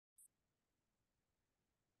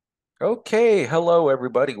Okay, hello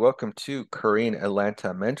everybody. Welcome to Korean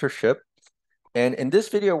Atlanta Mentorship. And in this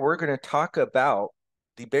video, we're going to talk about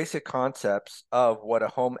the basic concepts of what a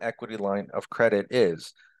home equity line of credit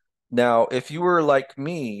is. Now, if you were like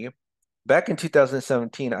me, back in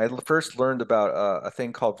 2017, I first learned about a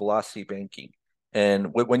thing called velocity banking. And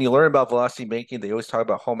when you learn about velocity banking, they always talk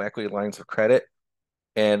about home equity lines of credit.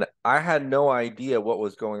 And I had no idea what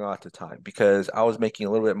was going on at the time because I was making a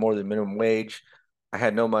little bit more than minimum wage. I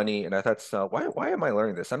had no money, and I thought, so why am I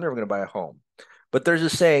learning this? I'm never going to buy a home. But there's a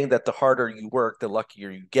saying that the harder you work, the luckier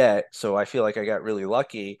you get. So I feel like I got really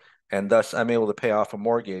lucky, and thus I'm able to pay off a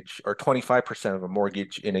mortgage or 25% of a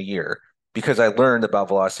mortgage in a year because I learned about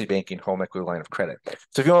velocity banking, home equity line of credit.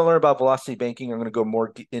 So if you want to learn about velocity banking, I'm going to go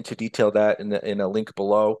more into detail that in a link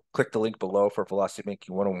below. Click the link below for velocity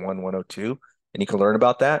banking 101, 102 and you can learn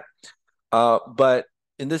about that. But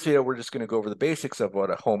in this video, we're just going to go over the basics of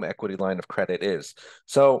what a home equity line of credit is.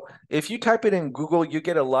 So if you type it in Google, you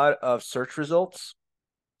get a lot of search results.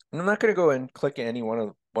 And I'm not going to go and click any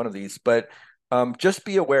one of these, but just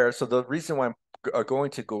be aware. So the reason why I'm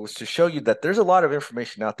going to Google is to show you that there's a lot of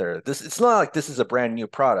information out there. It's not like this is a brand new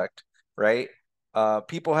product, right?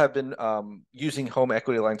 People have been using home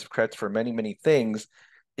equity lines of credit for many things.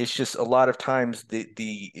 It's just a lot of times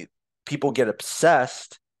the people get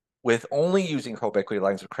obsessed with only using home equity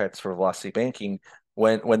lines of credits for velocity banking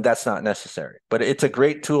when that's not necessary. But it's a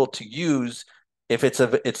great tool to use if it's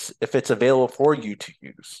available for you to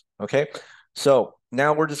use. Okay. So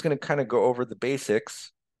now we're just going to kind of go over the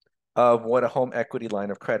basics of what a home equity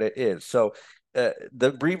line of credit is. So the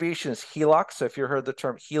abbreviation is HELOC. So if you heard the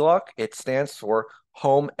term HELOC, it stands for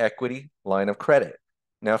home equity line of credit.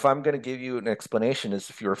 Now, if I'm going to give you an explanation,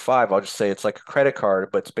 is if you were five, I'll just say it's like a credit card,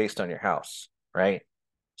 but it's based on your house, right?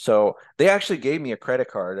 So they actually gave me a credit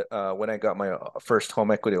card when I got my first home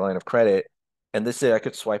equity line of credit, and this said I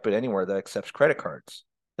could swipe it anywhere that accepts credit cards.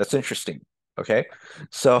 That's interesting. Okay,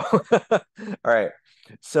 so all right.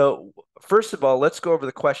 So first of all, let's go over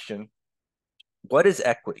the question: what is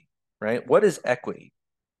equity? Right? What is equity?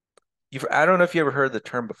 I don't know if you ever heard the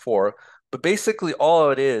term before, but basically all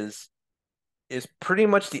it is pretty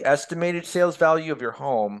much the estimated sales value of your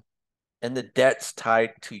home and the debts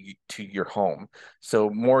tied to your home.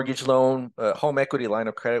 So mortgage loan, home equity line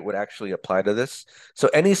of credit would actually apply to this. So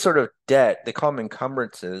any sort of debt, they call them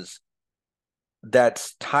encumbrances,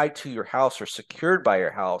 that's tied to your house or secured by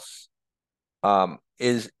your house,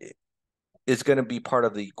 is going to be part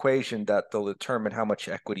of the equation that they'll determine how much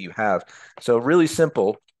equity you have. So really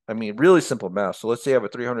simple. I mean, really simple math. So let's say you have a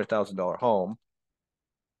 $300,000 home,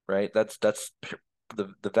 right? That's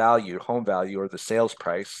the value, home value, or the sales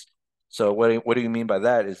price. So what do you mean by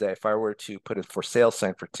that? Is that if I were to put a for sale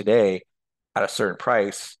sign for today at a certain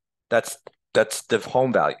price, that's that's the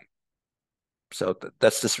home value. So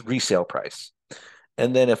that's this resale price.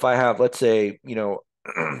 And then if I have, let's say,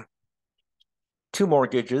 two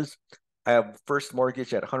mortgages, I have first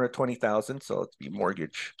mortgage at 120,000, so let's be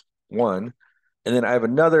mortgage one, and then I have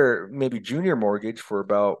another maybe junior mortgage for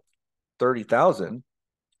about 30,000,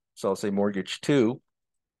 so I'll say mortgage two.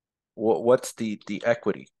 What's the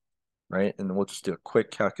equity, right? And then we'll just do a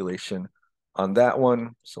quick calculation on that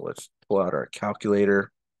one. So let's pull out our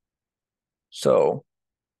calculator. So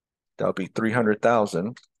that'll be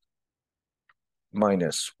 300,000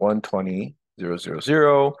 minus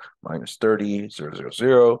 120,000 minus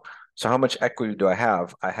 30,000. So how much equity do I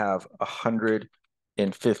have? I have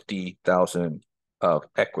 150,000 of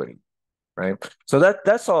equity, right? So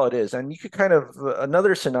that's all it is. And you could kind of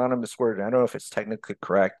another synonymous word, I don't know if it's technically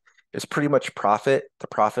correct, is pretty much profit, the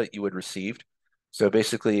profit you would receive. So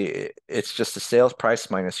basically, it's just the sales price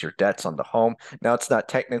minus your debts on the home. Now, it's not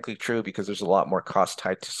technically true because there's a lot more cost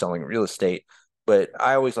tied to selling real estate, but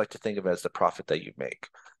I always like to think of it as the profit that you make.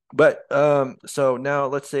 But so now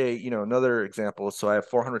let's say, another example. So I have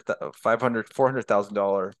 400, 500,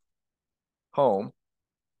 $400,000 home,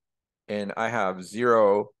 and I have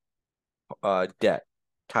zero debt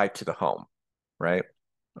tied to the home, right?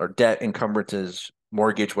 Or debt, encumbrances,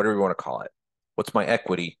 mortgage, whatever you want to call it. What's my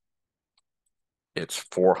equity? It's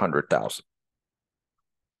 400,000.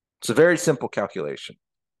 It's a very simple calculation.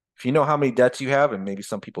 If you know how many debts you have, and maybe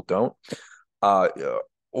some people don't, uh,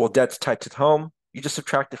 well, debt's tied to the home. You just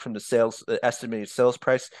subtract it from the estimated sales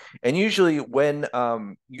price. And usually, when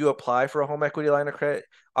you apply for a home equity line of credit,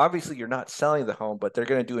 obviously you're not selling the home, but they're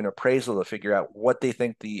going to do an appraisal to figure out what they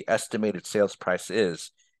think the estimated sales price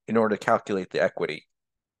is in order to calculate the equity.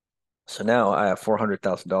 So now I have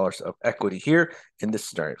 $400,000 of equity here in this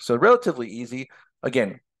scenario. So relatively easy.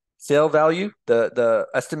 Again, sale value, the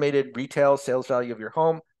estimated retail sales value of your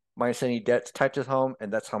home minus any debts tied to the home,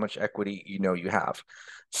 and that's how much equity you know you have.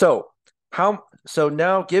 So so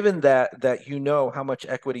now given that you know how much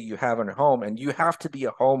equity you have in a home, and you have to be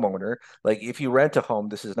a homeowner, like if you rent a home,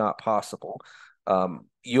 this is not possible.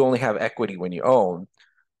 You only have equity when you own.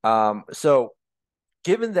 So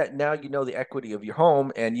given that now you know the equity of your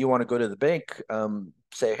home and you want to go to the bank,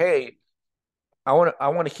 say, hey, I want a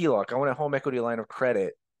HELOC, I want a home equity line of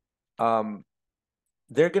credit. Um,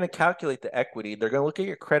 they're going to calculate the equity. They're going to look at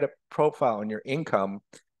your credit profile and your income,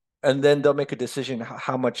 and then they'll make a decision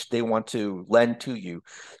how much they want to lend to you.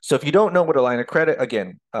 So if you don't know what a line of credit,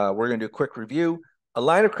 again, we're going to do a quick review. A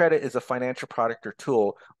line of credit is a financial product or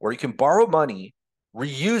tool where you can borrow money,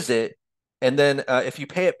 reuse it, and then if you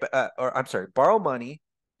pay it, or I'm sorry, borrow money,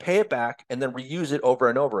 pay it back, and then reuse it over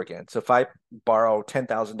and over again. So if I borrow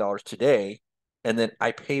 $10,000 today, and then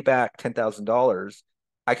I pay back $10,000,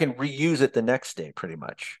 I can reuse it the next day, pretty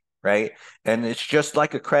much, right? And it's just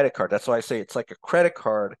like a credit card. That's why I say it's like a credit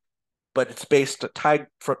card, but it's tied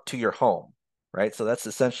to your home, right? So that's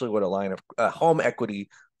essentially what a home equity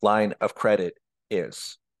line of credit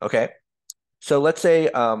is. Okay. So let's say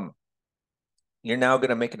you're now going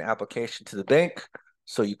to make an application to the bank.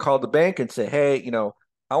 So you call the bank and say, hey,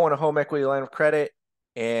 I want a home equity line of credit.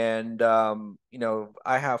 And,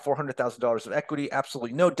 I have $400,000 of equity,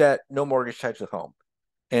 absolutely no debt, no mortgage tied to the home.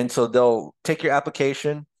 And so they'll take your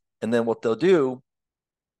application, and then what they'll do,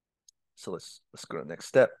 so let's go to the next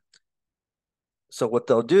step. So what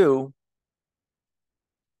they'll do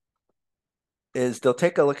is they'll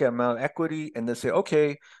take a look at amount of equity and they'll say,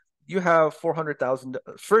 okay, you have 400,000.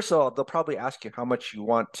 First of all, they'll probably ask you how much you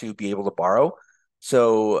want to be able to borrow.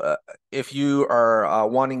 So if you are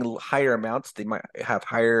wanting higher amounts, they might have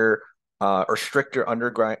higher or stricter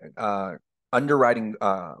underwriting, what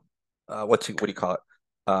do you call it?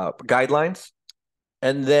 Guidelines.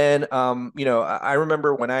 And then, I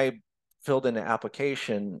remember when I filled in an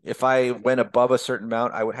application, if I went above a certain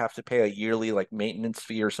amount, I would have to pay a yearly like maintenance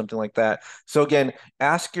fee or something like that. So again,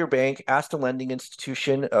 ask your bank, ask the lending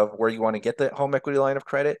institution of where you want to get the home equity line of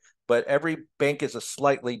credit, but every bank is a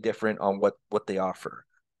slightly different on what they offer.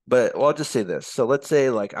 But well, I'll just say this. So let's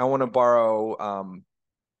say like I want to borrow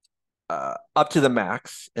up to the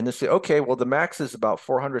max, and they say, okay, well the max is about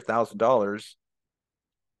 $400,000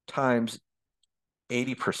 times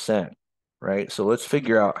 80%, right? So let's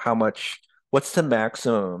figure out what's the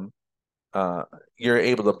maximum you're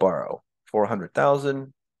able to borrow.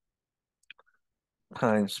 400,000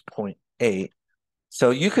 times 0.8. So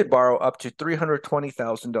you could borrow up to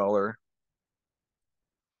 $320,000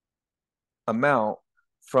 amount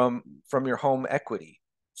from your home equity.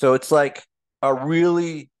 So it's like a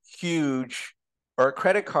really huge, or a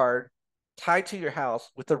credit card tied to your house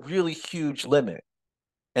with a really huge limit.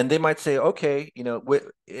 And they might say, okay, with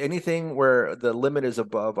anything where the limit is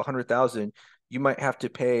above 100,000, you might have to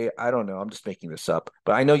pay, I don't know, I'm just making this up,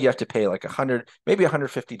 but I know you have to pay like maybe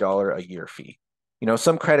 $150 a year fee.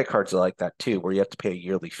 Some credit cards are like that too, where you have to pay a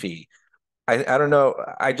yearly fee. I don't know.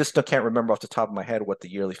 I just can't remember off the top of my head what the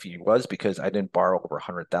yearly fee was because I didn't borrow over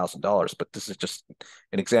 $100,000, but this is just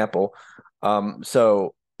an example. And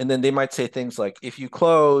then they might say things like, if you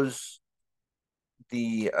close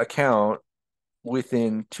the account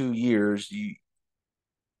within 2 years,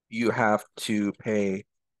 you have to pay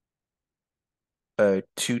a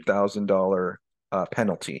 $2,000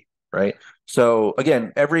 penalty, right? So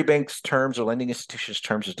again, every bank's terms or lending institution's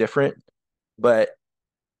terms is different, but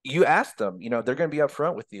you ask them, they're going to be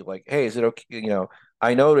upfront with you, like, hey, is it okay?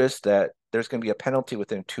 I noticed that there's going to be a penalty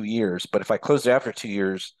within 2 years, but if I close it after 2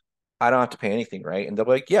 years, I don't have to pay anything, right? And they'll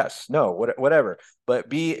be like, yes, no, whatever. But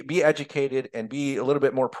be educated and be a little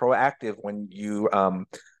bit more proactive when you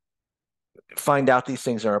find out these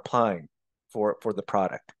things are applying for the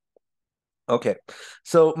product. Okay,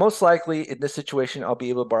 so most likely in this situation, I'll be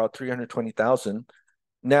able to borrow 320,000.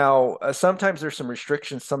 Now, sometimes there's some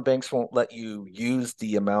restrictions. Some banks won't let you use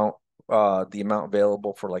the amount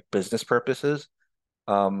available for like business purposes.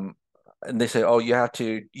 Um, and they say, oh, you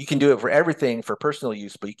can do it for everything for personal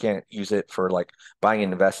use, but you can't use it for like buying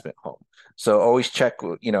an investment home. So always check,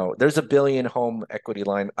 there's a billion home equity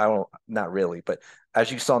line. Not really, but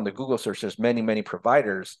as you saw in the Google search, there's many, many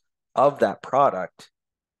providers of that product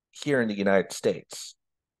here in the United States.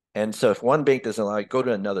 And so if one bank doesn't allow you, go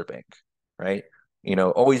to another bank, right?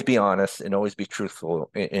 Always be honest and always be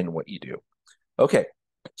truthful in what you do. Okay.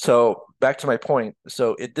 So back to my point.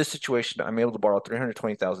 So in this situation, I'm able to borrow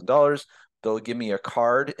 $320,000. They'll give me a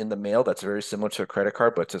card in the mail that's very similar to a credit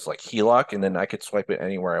card, but it's just like HELOC, and then I could swipe it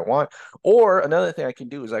anywhere I want. Or another thing I can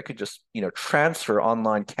do is I could just, transfer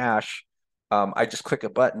online cash. I just click a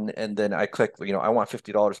button and then I click, I want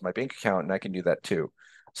 $50 in my bank account, and I can do that too.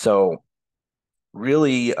 So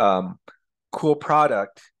really cool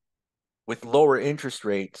product with lower interest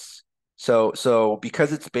rates. So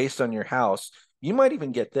because it's based on your house, you might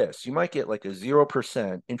even get this. You might get like a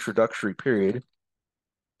 0% introductory period,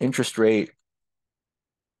 interest rate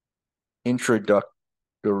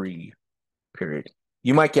introductory period.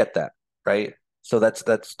 You might get that, right? So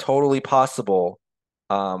that's totally possible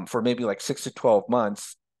for maybe like 6 to 12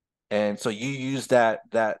 months. And so you use that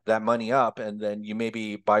money up, and then you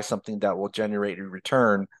maybe buy something that will generate a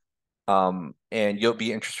return, and you'll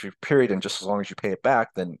be interest free period, and just as long as you pay it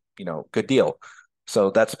back, then good deal. So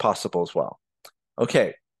that's possible as well.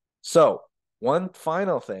 Okay, so one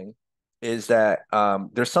final thing is that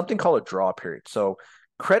there's something called a draw period. So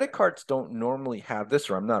credit cards don't normally have this,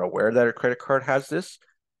 or I'm not aware that a credit card has this,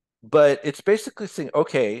 but it's basically saying,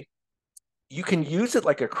 okay, you can use it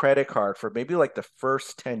like a credit card for maybe like the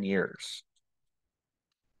first 10 years.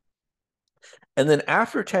 And then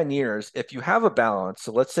after 10 years, if you have a balance,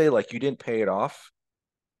 so let's say like you didn't pay it off,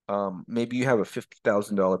 maybe you have a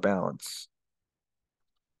 $50,000 balance.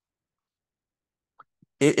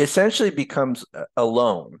 It essentially becomes a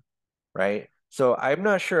loan, right? So I'm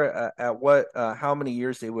not sure at what how many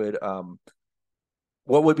years they would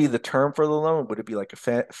what would be the term for the loan? Would it be like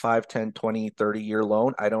a 5, 10, 20, 30-year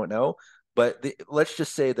loan? I don't know. But let's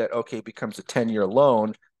just say that, okay, it becomes a 10-year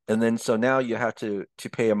loan. And then so now you have to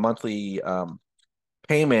pay a monthly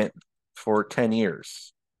payment for 10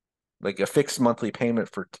 years, like a fixed monthly payment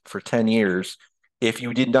for 10 years. If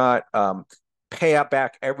you did not pay out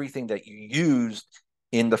back everything that you used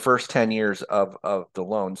in the first 10 years of the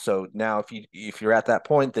loan. So now if you're at that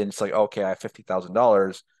point, then it's like, okay, I have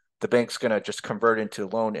 $50,000. The bank's gonna just convert into a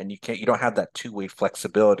loan, and you don't have that two-way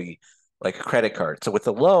flexibility like a credit card. So with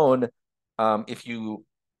a loan, if you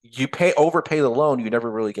overpay the loan, you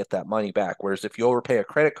never really get that money back. Whereas if you overpay a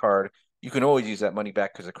credit card, you can always use that money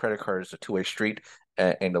back because a credit card is a two-way street,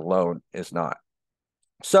 and a loan is not.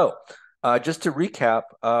 So, just to recap,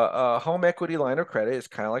 a home equity line of credit is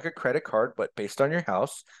kind of like a credit card, but based on your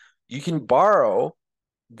house. You can borrow,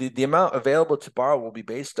 the amount available to borrow will be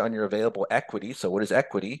based on your available equity. So, what is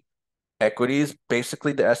equity? Equity is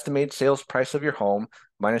basically the estimated sales price of your home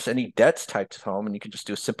minus any debts tied to the home, and you can just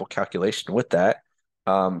do a simple calculation with that.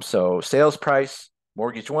 So, sales price,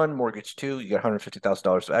 mortgage one, mortgage two, you get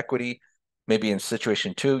 $150,000 of equity. Maybe in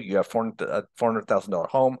situation two, you have $400,000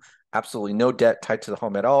 home, absolutely no debt tied to the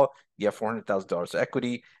home at all. You have $400,000 of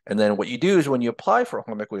equity. And then what you do is when you apply for a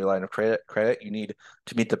home equity line of credit, you need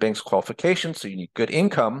to meet the bank's qualifications. So you need good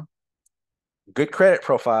income, good credit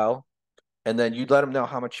profile, and then you let them know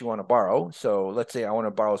how much you want to borrow. So let's say I want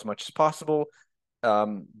to borrow as much as possible.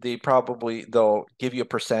 They'll give you a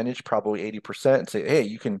percentage, probably 80%, and say, hey,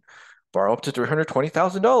 you can borrow up to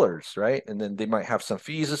 $320,000, right? And then they might have some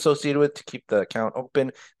fees associated with to keep the account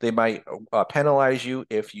open. They might penalize you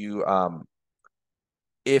if you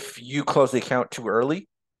close the account too early.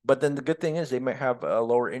 But then the good thing is they might have a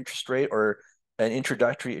lower interest rate or an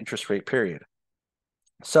introductory interest rate period.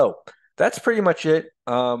 So that's pretty much it.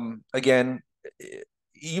 Again,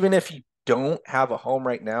 even if you don't have a home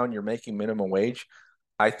right now and you're making minimum wage,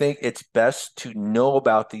 I think it's best to know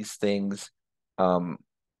about these things um,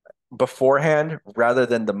 beforehand rather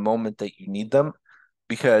than the moment that you need them,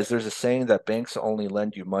 because there's a saying that banks only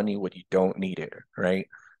lend you money when you don't need it, right?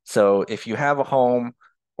 So if you have a home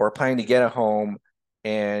or planning to get a home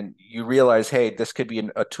and you realize, hey, this could be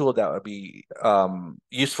a tool that would be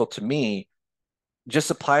useful to me,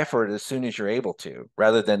 just apply for it as soon as you're able to,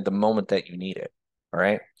 rather than the moment that you need it. All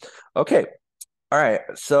right. Okay. All right.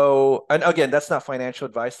 So, and again, that's not financial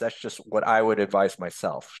advice. That's just what I would advise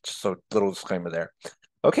myself. So, little disclaimer there.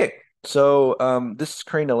 Okay. So, this is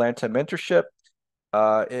Crane Atlanta Mentorship.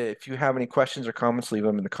 If you have any questions or comments, leave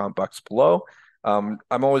them in the comment box below. I'm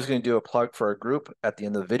always going to do a plug for our group at the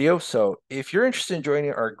end of the video. So, if you're interested in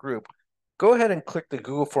joining our group, go ahead and click the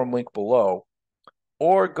Google form link below,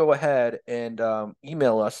 or go ahead and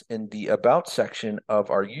email us in the About section of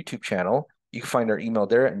our YouTube channel. You can find our email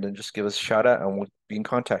there, and then just give us a shout out, and we'll be in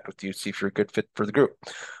contact with you, see if you're a good fit for the group.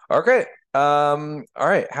 Okay. All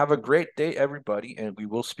right. Have a great day, everybody, and we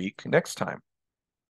will speak next time.